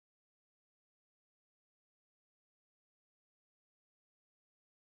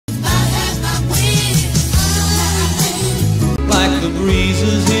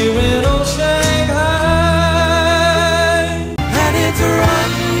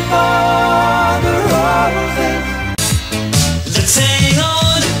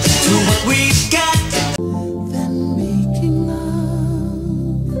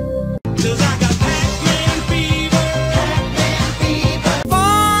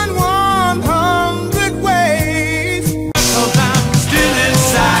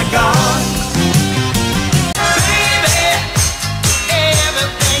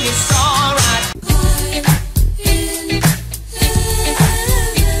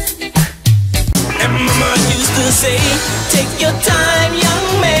say, take your time, young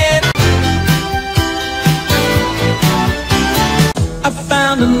man. I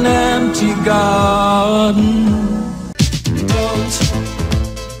found an empty garden.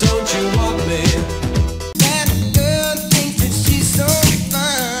 Don't you want me? That girl thinks that she's so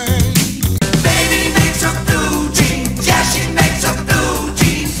fine. Baby makes her blue jeans. Yeah, she makes her blue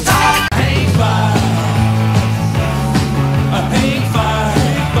jeans talk. Hang fire. Hang fire.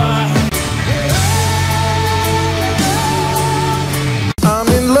 Hang fire. I'm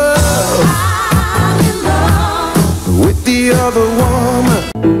in love. I'm in love with the other woman.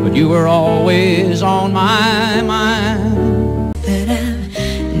 But you were always on my mind. But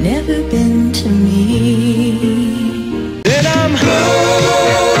I've never been to me.